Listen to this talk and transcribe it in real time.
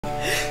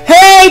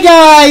Hey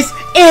guys,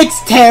 it's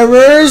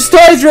T3rr's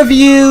Toys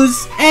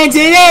Reviews, and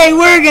today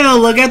we're gonna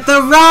look at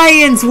the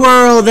Ryan's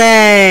World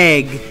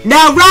egg.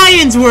 Now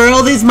Ryan's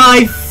World is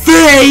my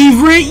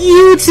favorite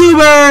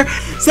YouTuber,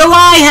 so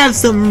I have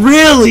some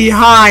really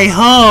high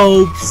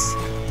hopes.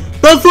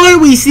 Before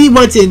we see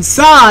what's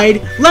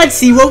inside, let's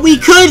see what we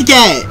could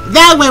get.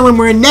 That way when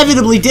we're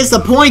inevitably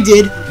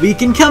disappointed, we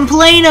can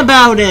complain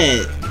about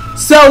it.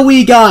 So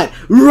we got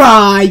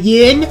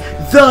Ryan,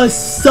 the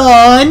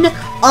sun,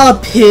 a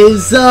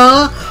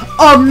pizza,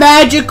 a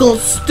magical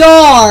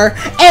star,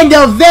 and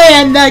a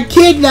van that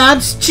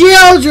kidnaps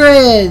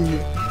children!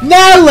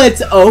 Now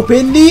let's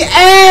open the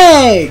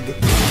egg!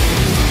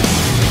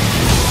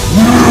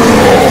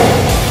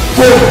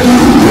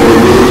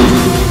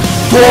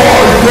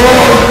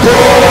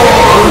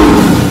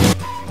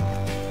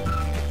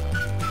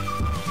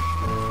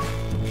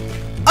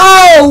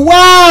 Oh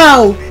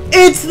wow!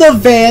 It's the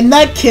van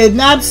that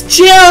kidnaps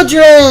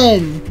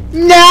children!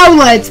 Now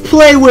let's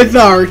play with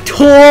our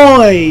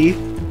toy!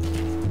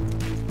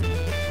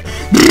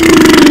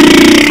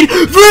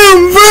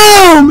 Vroom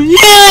vroom!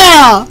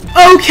 Yeah!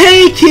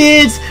 Okay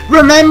kids,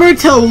 remember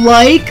to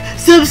like,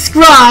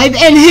 subscribe,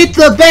 and hit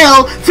the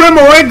bell for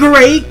more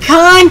great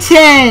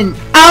content!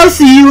 I'll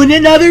see you in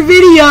another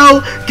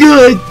video!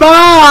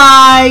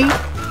 Goodbye!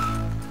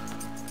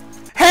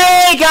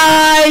 Hey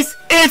guys!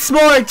 It's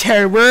more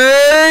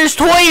T3rr's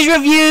Toys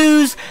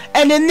Reviews!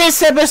 And in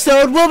this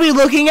episode, we'll be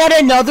looking at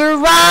another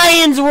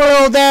Ryan's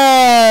World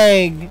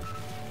egg!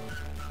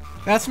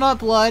 That's not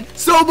blood.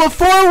 So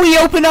before we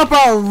open up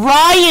our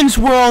Ryan's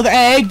World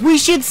egg, we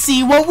should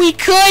see what we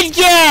could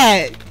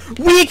get!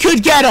 We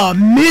could get a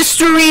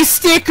mystery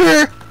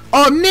sticker,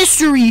 a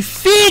mystery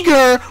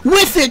figure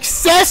with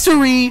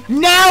accessory.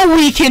 Now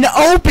we can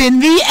open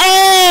the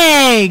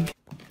egg!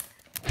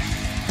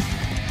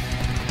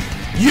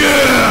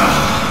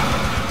 Yeah!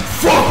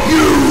 Fuck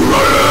you,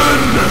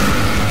 Ryan!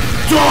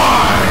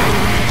 Die!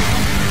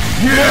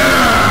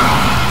 Yeah!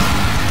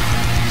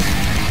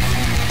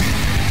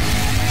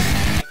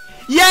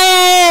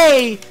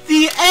 Yay!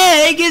 The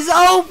egg is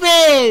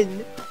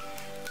open!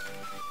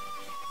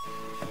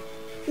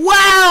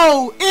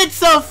 Wow!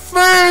 It's a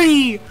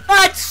furry!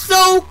 That's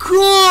so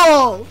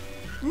cool!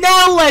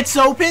 Now let's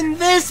open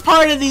this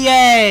part of the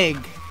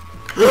egg!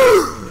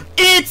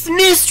 It's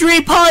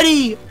Mystery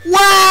Putty!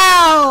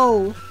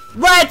 Wow!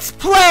 Let's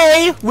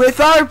play with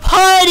our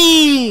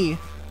putty!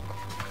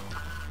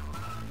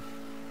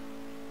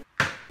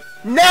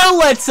 Now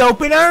let's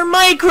open our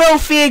micro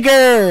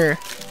figure!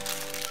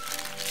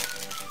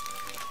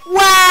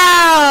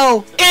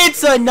 Wow!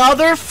 It's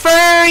another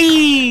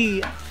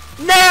furry!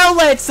 Now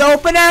let's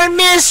open our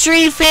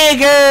mystery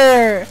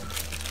figure!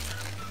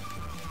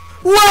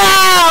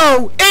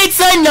 Wow! It's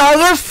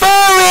another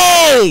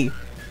furry!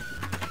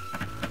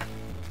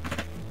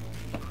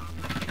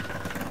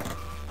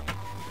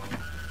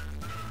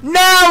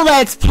 Now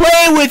let's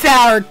play with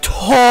our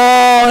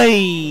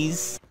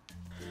toys!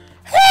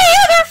 Hey,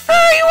 other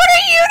furry, what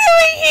are you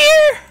doing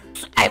here?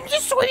 I'm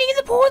just swimming in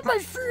the pool with my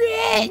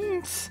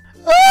friends.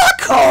 Oh,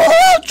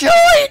 cool,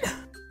 join!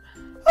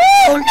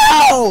 Oh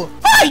no!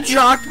 I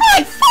dropped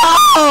my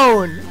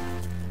phone!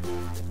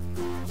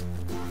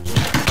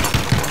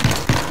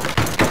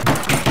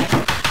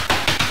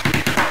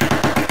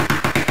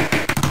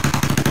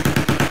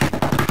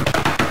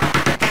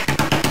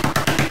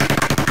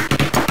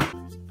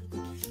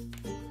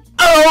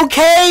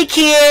 Okay,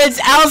 kids,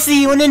 I'll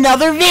see you in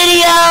another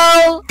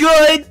video!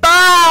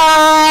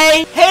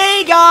 Goodbye!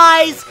 Hey,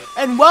 guys,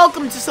 and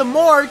welcome to some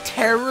more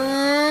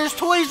T3rr's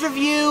Toys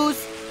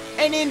Reviews.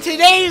 And in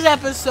today's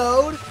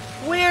episode,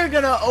 we're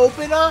gonna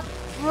open a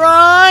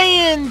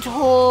Ryan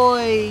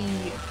toy.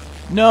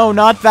 No,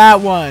 not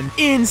that one.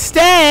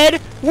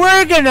 Instead,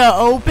 we're gonna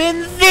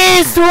open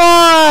this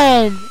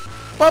one!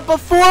 But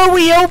before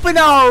we open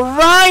our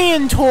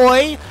Ryan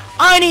toy,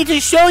 I need to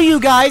show you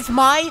guys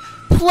my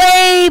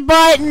play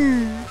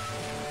button!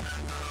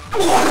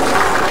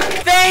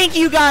 Thank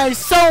you guys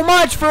so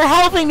much for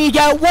helping me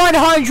get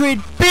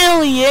 100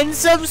 billion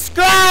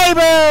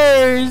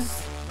subscribers!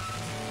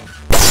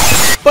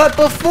 But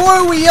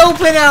before we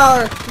open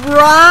our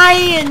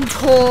Ryan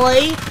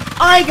toy,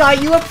 I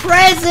got you a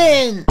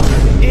present!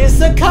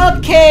 It's a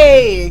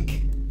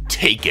cupcake!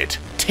 Take it.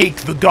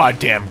 Take the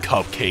goddamn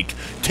cupcake.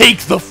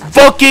 Take the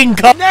fucking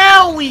cup.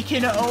 Now we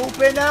can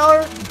open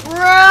our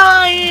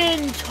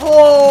Ryan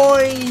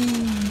toy!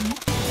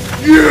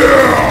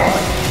 Yeah!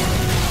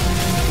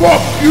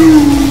 Fuck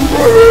you,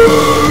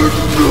 Ryan!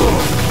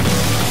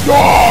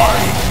 Die!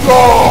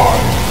 Die!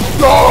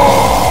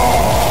 Die!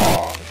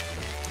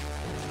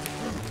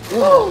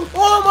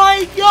 Oh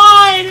my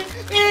god!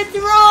 It's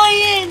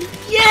Ryan!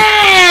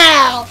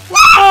 Yeah!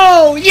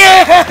 Whoa!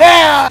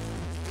 Yeah!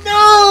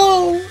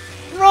 No!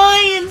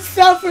 Ryan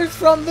suffers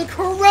from the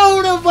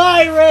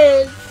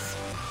coronavirus!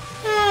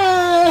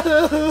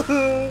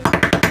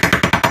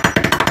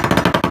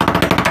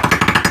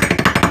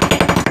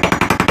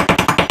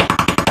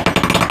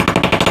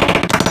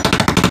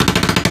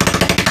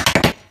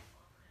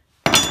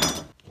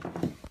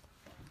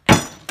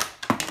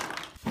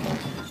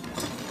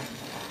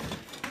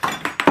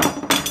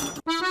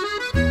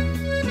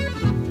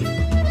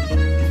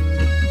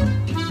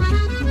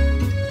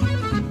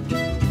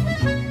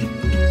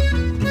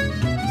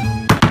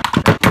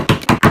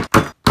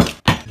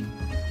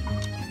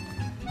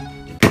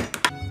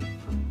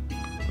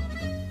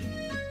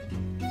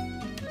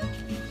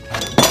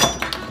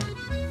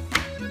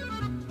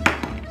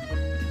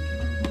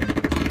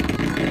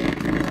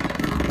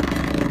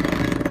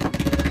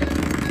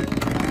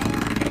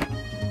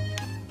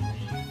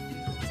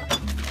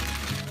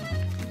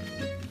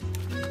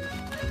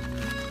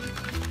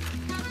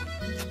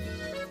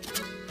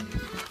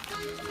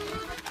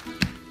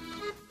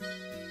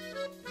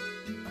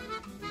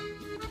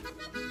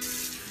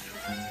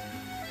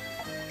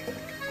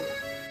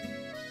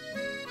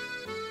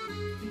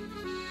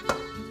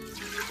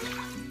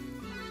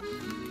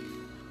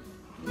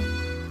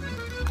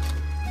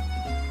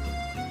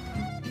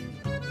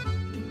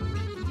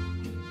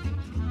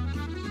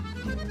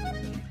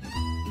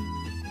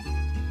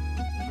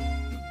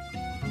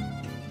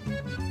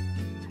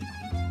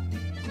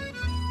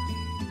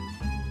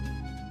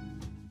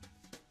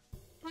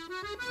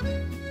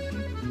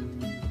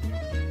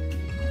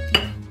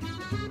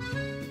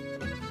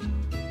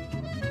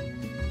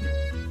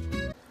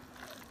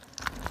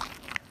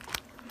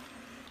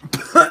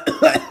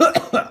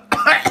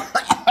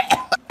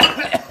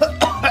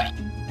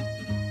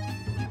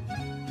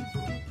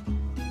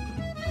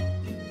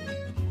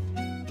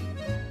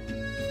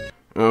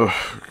 Ugh,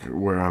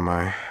 where am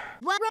I?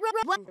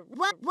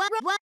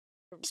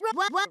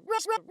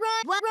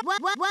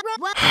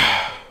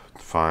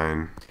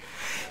 Fine.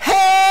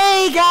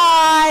 Hey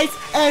guys,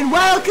 and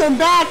welcome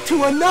back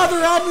to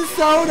another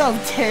episode of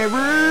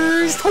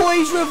T3rr's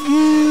Toys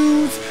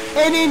Reviews.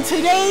 And in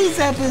today's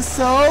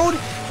episode,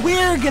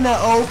 we're gonna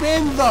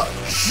open the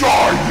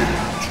Giant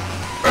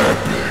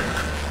Epic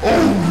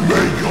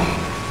Omega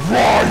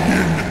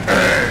Ryan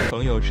Egg.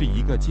 朋友是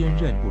一个坚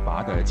韧不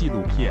拔的纪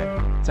录片，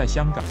在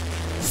香港。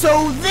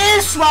 So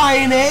this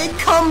Ryan Egg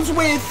comes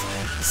with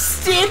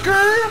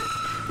sticker,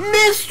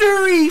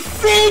 mystery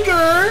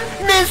figure,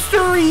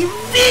 mystery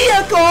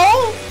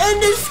vehicle,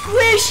 and a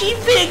squishy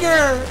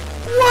figure.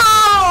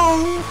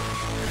 Wow!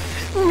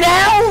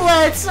 Now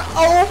let's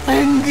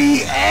open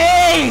the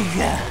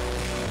egg.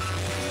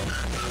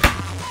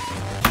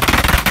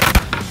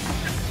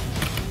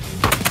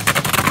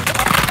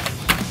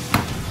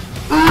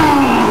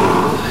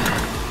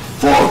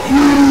 Fuck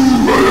you!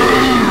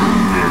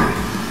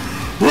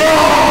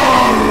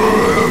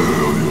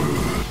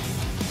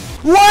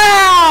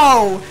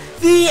 Wow!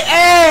 The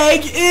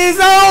egg is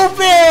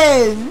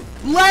open!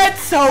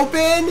 Let's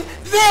open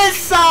this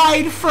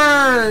side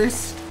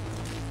first!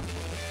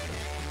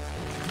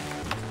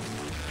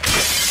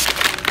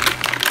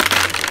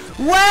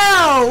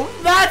 Wow!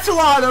 That's a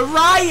lot of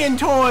Ryan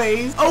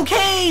toys!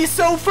 Okay,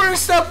 so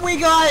first up we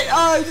got,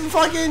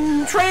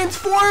 fucking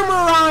Transformer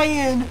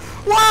Ryan!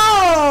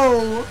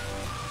 Whoa!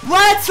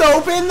 Let's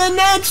open the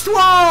next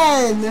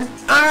one!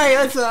 Alright,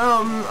 let's,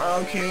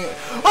 okay.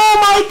 Oh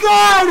my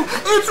god!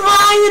 It's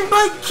Ryan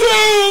but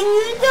King!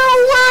 No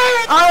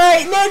way!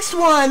 Alright, next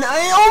one.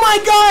 Oh my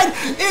god!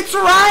 It's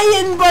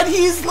Ryan, but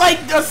he's like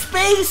a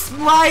space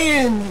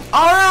Ryan!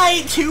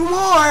 Alright, two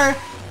more.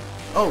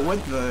 Oh,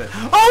 what the?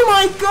 Oh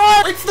my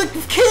god! It's the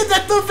kid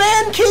that the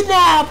van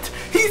kidnapped!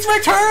 He's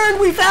returned!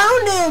 We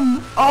found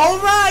him!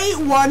 Alright,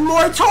 one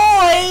more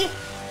toy!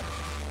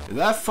 Is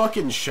that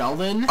fucking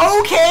Sheldon?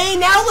 Okay,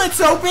 now let's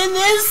open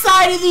this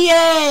side of the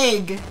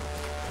egg!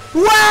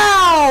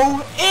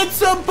 Wow!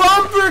 It's a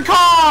bumper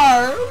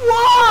car!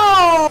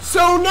 Whoa!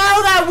 So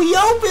now that we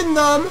open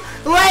them,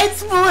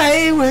 let's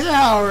play with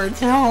our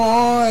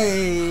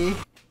toy!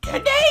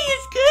 Today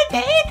is good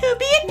day to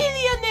be a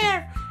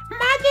millionaire!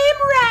 My name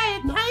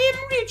Ryan, I am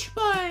rich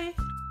boy!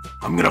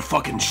 I'm gonna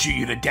fucking shoot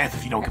you to death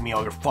if you don't give me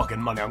all your fucking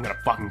money. I'm gonna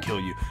fucking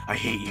kill you. I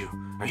hate you.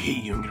 I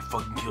hate you. I'm gonna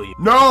fucking kill you.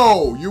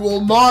 No, you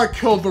will not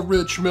kill the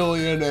rich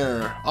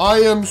millionaire. I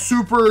am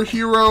Hero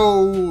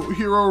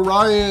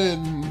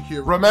Ryan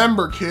here.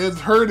 Remember, kids,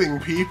 hurting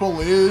people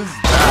is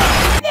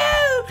bad.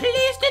 No,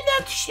 please do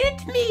not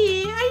shoot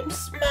me. I'm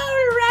small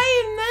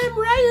Ryan. I'm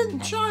Ryan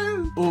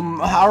Child.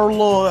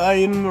 Hello,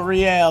 I'm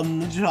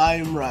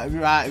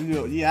Ryan.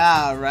 I'm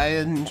yeah,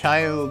 Ryan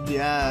Child.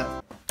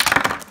 Yeah.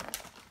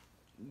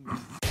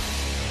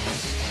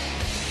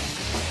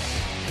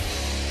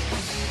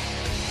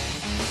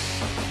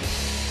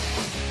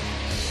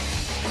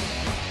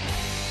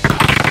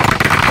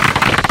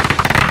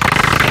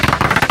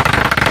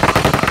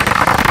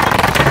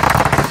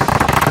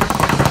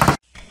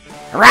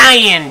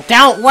 Ryan,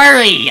 don't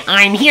worry,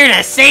 I'm here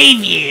to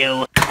save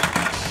you!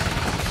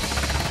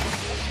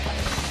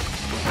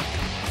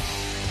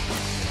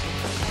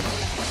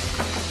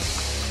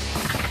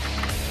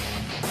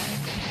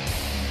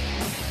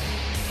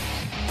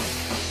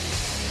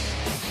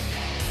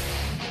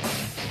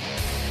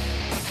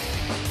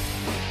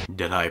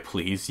 Did I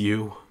please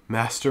you,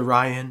 Master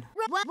Ryan?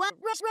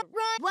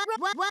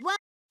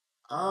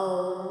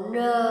 Oh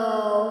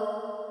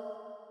no.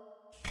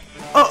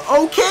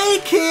 Okay,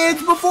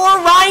 kids, before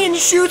Ryan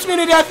shoots me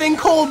to death in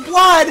cold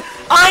blood,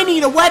 I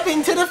need a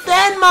weapon to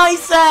defend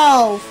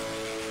myself!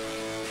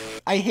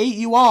 I hate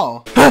you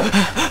all.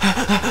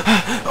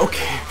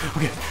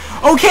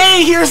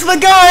 Okay, here's the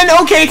gun!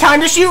 Okay,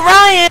 time to shoot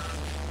Ryan!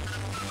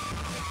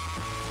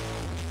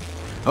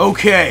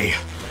 Okay,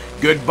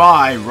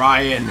 goodbye,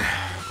 Ryan.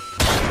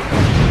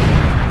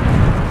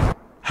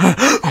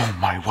 Oh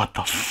my, what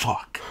the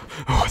fuck?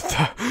 What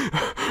the?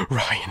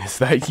 Ryan, is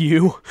that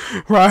you?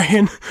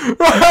 Ryan?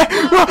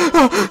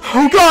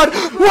 Oh god,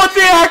 what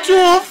the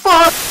actual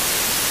fuck?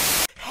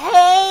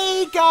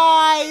 Hey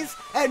guys,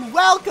 and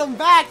welcome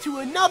back to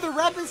another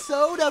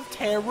episode of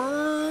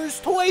T3rr's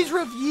Toys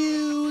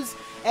Reviews.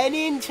 And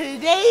in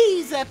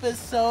today's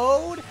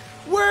episode,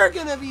 we're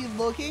gonna be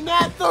looking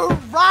at the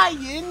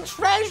Ryan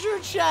treasure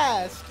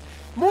chest.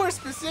 More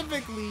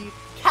specifically,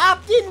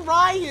 Captain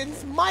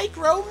Ryan's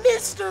Micro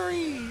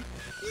Mystery.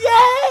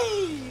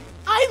 Yay!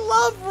 I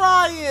love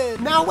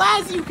Ryan! Now,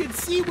 as you can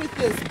see with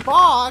this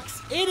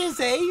box, it is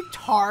a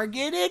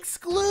Target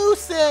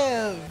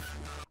exclusive.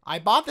 I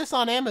bought this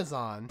on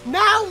Amazon.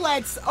 Now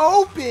let's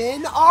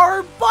open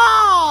our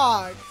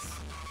box.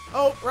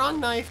 Oh, wrong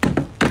knife.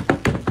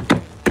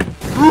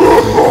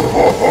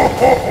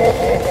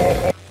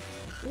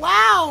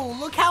 Wow,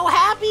 look how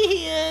happy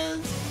he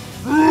is.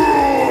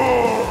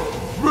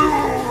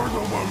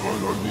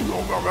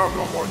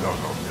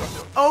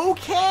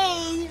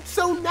 Okay,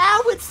 so now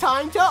it's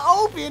time to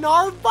open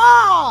our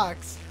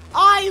box.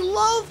 I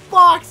love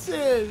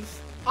boxes.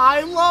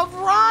 I love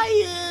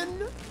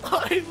Ryan.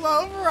 I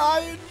love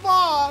Ryan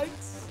box.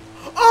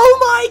 Oh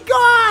my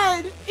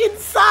god!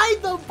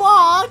 Inside the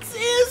box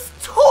is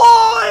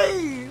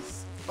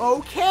toys!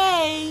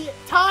 Okay,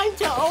 time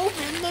to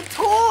open the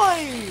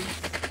toys.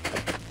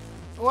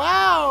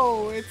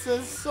 Wow, it's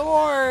a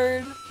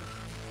sword.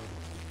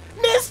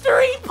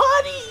 Mystery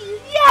Putty!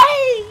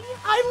 Yay!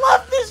 I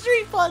love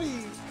Mystery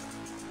Putty!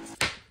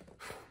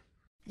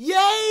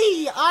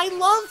 Yay! I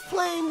love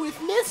playing with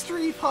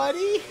Mystery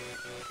Putty!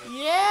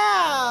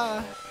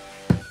 Yeah!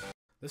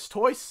 This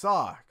toy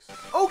sucks.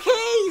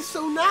 Okay,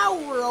 so now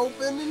we're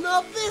opening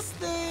up this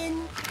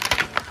thing.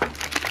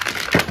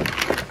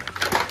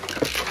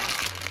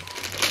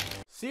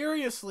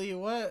 Seriously,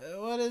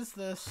 what is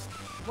this?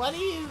 What do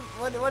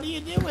you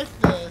do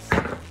with this?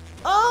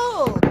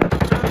 Oh!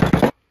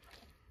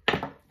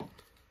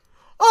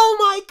 Oh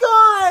my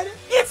god!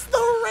 It's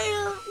the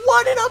rare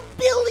 1 in a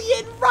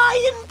billion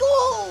Ryan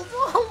Gold!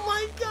 Oh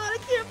my god, I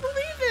can't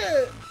believe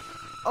it!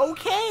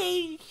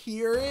 Okay,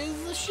 here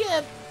is the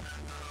ship.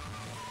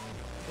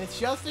 It's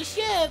just a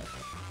ship.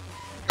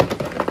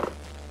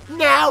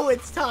 Now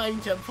it's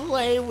time to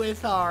play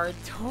with our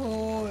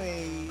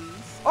toys.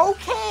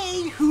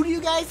 Okay, who do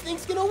you guys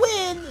think's gonna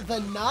win?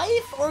 The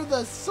knife or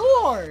the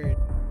sword?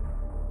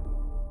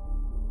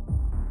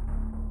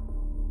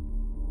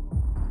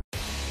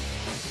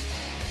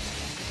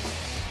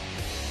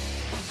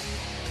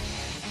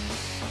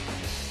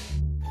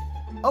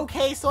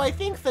 Okay, so I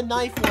think the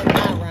knife won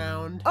that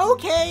round.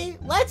 Okay,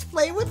 let's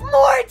play with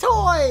more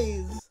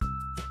toys!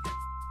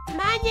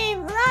 My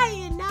name's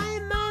Ryan,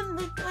 I'm on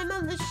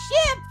the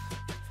ship!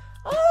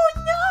 Oh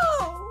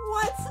no!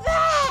 What's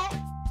that?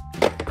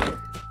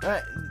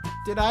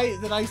 Did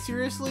I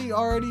seriously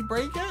already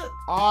break it?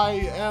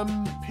 I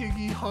am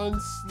Piggy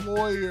Hunt's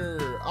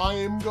lawyer. I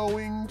am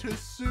going to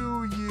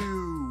sue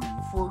you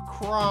for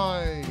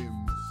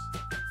crimes.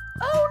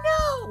 Oh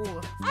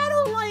no! I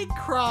don't like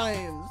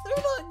crimes.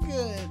 They're not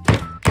good.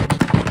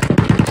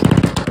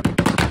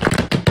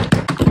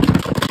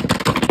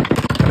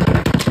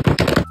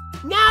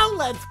 Now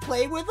let's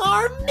play with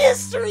our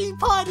Mystery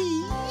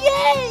Putty!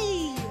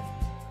 Yay!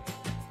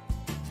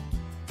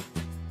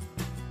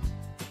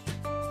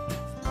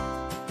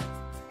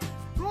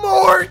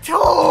 More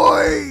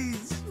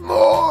toys!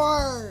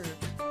 More!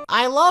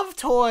 I love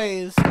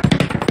toys.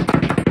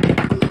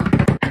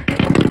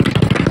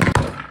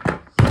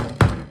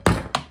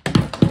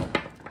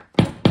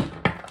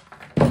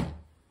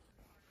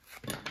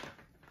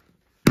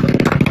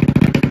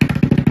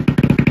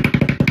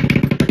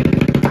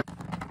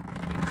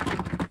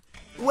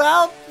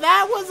 Well,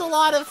 that was a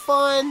lot of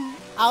fun.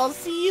 I'll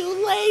see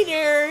you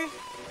later.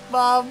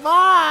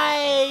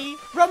 Bye-bye.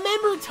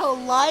 Remember to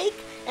like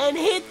and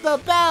hit the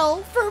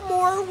bell for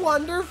more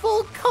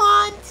wonderful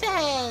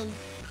content.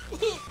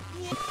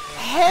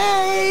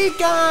 Hey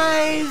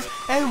guys,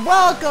 and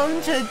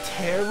welcome to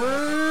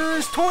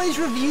T3rr's Toys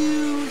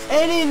Reviews.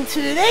 And in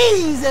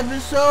today's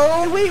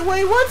episode, wait,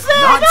 what's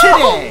that? Not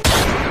today.